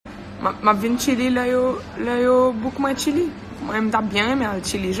Ma vin Chili le yo book moi Chili. Moi m'ta bien aimé al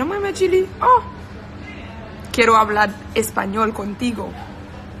Chili. J'aime aimer Chili. Oh. Quiero hablar español contigo.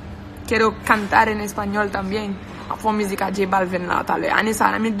 Quiero cantar en español también. Fon musique à J Balvin là tout à l'heure. Année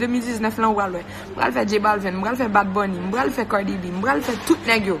ça, en 2019 là, on va faire J Balvin, on va faire Bad Bunny, on va faire CARDI B, on va faire tout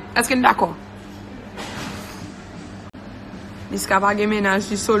nèg yo. Est-ce que d'accord? Niska pas gen ménage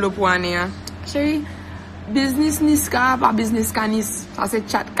du solo pour année hein. Chérie, business Niska pas business Kanis. Ça c'est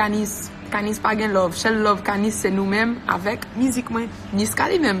chat Kanis. Kanis pas gen love. Shell love Kanis c'est nous-mêmes avec musique moi. Niska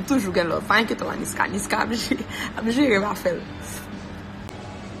lui-même toujours gen love. Pas inquiète toi Niska. Niska a gérer va faire.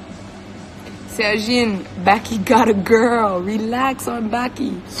 Sergine, Baky got a girl. Relax on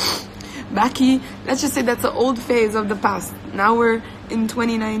Baky. Baky, let's just say that's an old phase of the past. Now we're in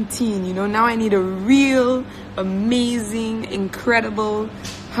 2019, you know. Now I need a real, amazing, incredible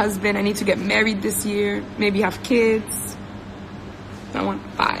husband. I need to get married this year. Maybe have kids. I want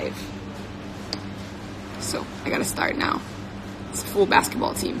 5. So I gotta start now. It's a full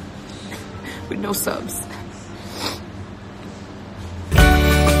basketball team with no subs.